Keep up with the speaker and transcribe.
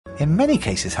In many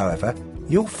cases, however,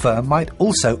 your firm might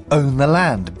also own the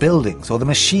land, buildings, or the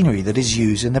machinery that is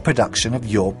used in the production of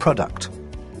your product.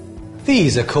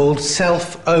 These are called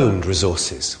self-owned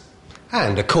resources.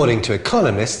 And according to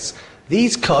economists,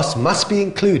 these costs must be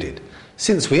included,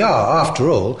 since we are, after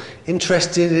all,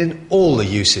 interested in all the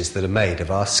uses that are made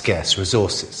of our scarce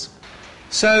resources.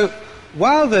 So,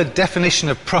 while the definition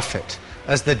of profit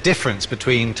as the difference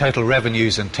between total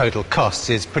revenues and total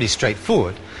costs is pretty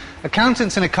straightforward,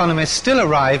 accountants and economists still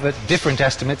arrive at different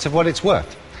estimates of what it's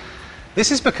worth.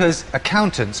 This is because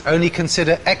accountants only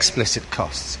consider explicit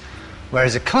costs,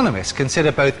 whereas economists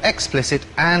consider both explicit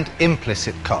and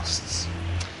implicit costs.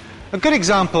 A good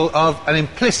example of an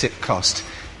implicit cost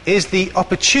is the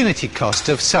opportunity cost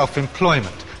of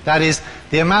self-employment. That is,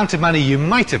 the amount of money you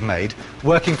might have made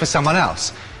working for someone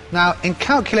else. Now, in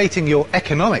calculating your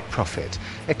economic profit,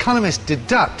 economists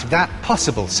deduct that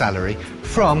possible salary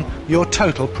from your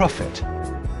total profit.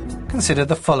 Consider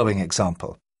the following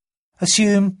example.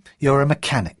 Assume you're a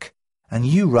mechanic and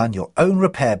you run your own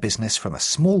repair business from a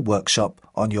small workshop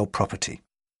on your property.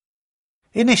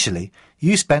 Initially,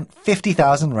 you spent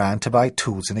 50,000 rand to buy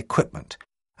tools and equipment,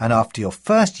 and after your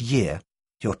first year,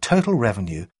 your total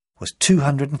revenue was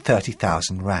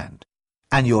 230,000 rand,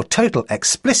 and your total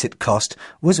explicit cost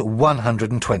was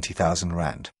 120,000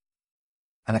 rand.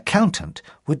 An accountant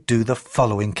would do the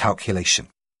following calculation.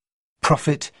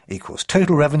 Profit equals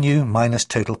total revenue minus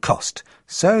total cost.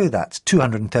 So that's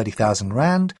 230,000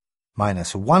 rand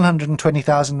minus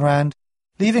 120,000 rand,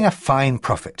 leaving a fine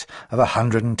profit of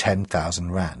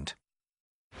 110,000 rand.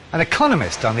 An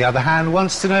economist, on the other hand,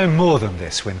 wants to know more than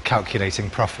this when calculating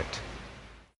profit.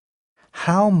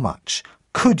 How much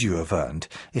could you have earned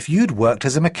if you'd worked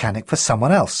as a mechanic for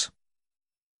someone else?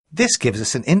 This gives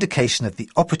us an indication of the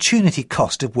opportunity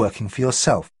cost of working for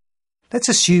yourself. Let's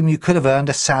assume you could have earned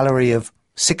a salary of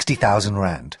 60,000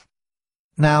 rand.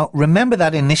 Now, remember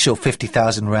that initial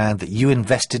 50,000 rand that you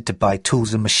invested to buy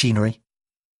tools and machinery?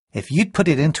 If you'd put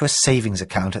it into a savings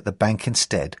account at the bank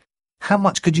instead, how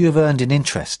much could you have earned in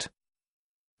interest?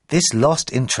 This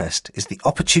lost interest is the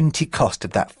opportunity cost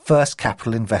of that first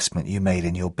capital investment you made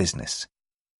in your business.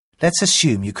 Let's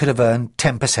assume you could have earned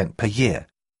 10% per year,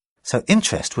 so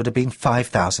interest would have been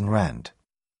 5,000 rand.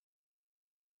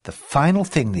 The final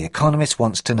thing the economist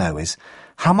wants to know is,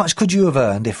 how much could you have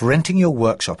earned if renting your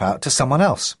workshop out to someone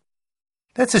else?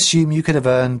 Let's assume you could have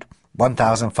earned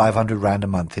 1,500 rand a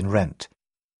month in rent.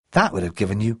 That would have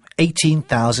given you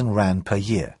 18,000 rand per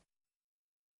year.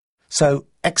 So,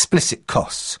 explicit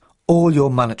costs, all your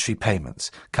monetary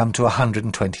payments, come to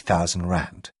 120,000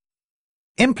 rand.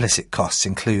 Implicit costs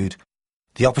include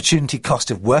the opportunity cost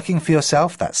of working for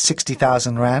yourself, that's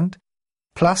 60,000 rand,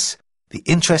 plus the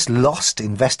interest lost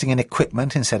investing in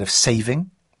equipment instead of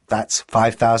saving, that's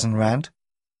 5,000 rand,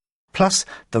 plus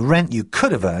the rent you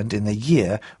could have earned in the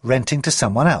year renting to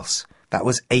someone else, that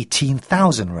was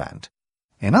 18,000 rand.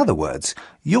 In other words,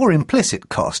 your implicit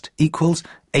cost equals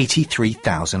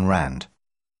 83,000 rand.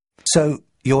 So,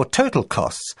 your total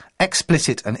costs,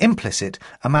 explicit and implicit,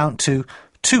 amount to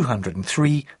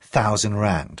 203,000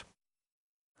 rand.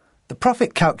 The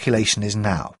profit calculation is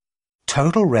now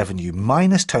total revenue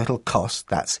minus total cost,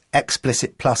 that's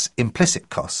explicit plus implicit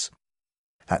costs.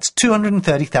 That's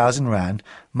 230,000 rand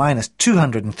minus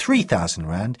 203,000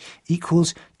 rand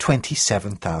equals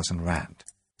 27,000 rand.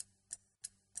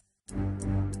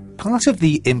 Part of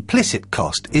the implicit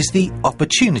cost is the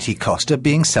opportunity cost of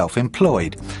being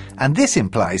self-employed, and this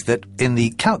implies that in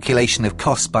the calculation of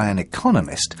costs by an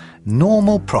economist,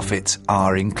 normal profits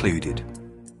are included.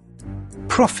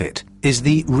 Profit is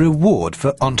the reward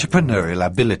for entrepreneurial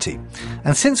ability,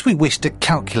 and since we wish to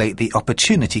calculate the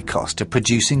opportunity cost of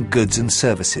producing goods and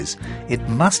services, it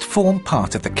must form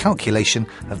part of the calculation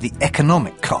of the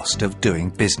economic cost of doing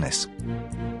business.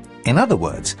 In other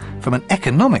words, from an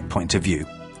economic point of view,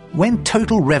 when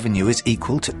total revenue is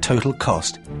equal to total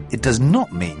cost, it does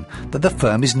not mean that the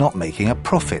firm is not making a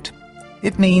profit.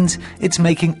 It means it's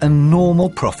making a normal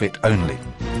profit only.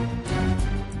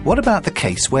 What about the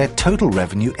case where total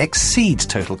revenue exceeds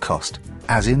total cost,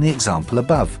 as in the example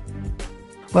above?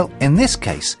 Well, in this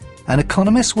case, an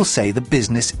economist will say the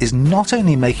business is not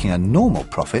only making a normal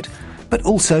profit, but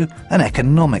also an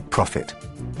economic profit,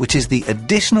 which is the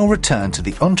additional return to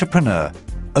the entrepreneur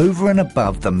over and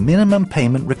above the minimum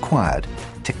payment required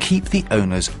to keep the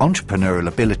owner's entrepreneurial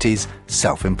abilities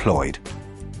self-employed.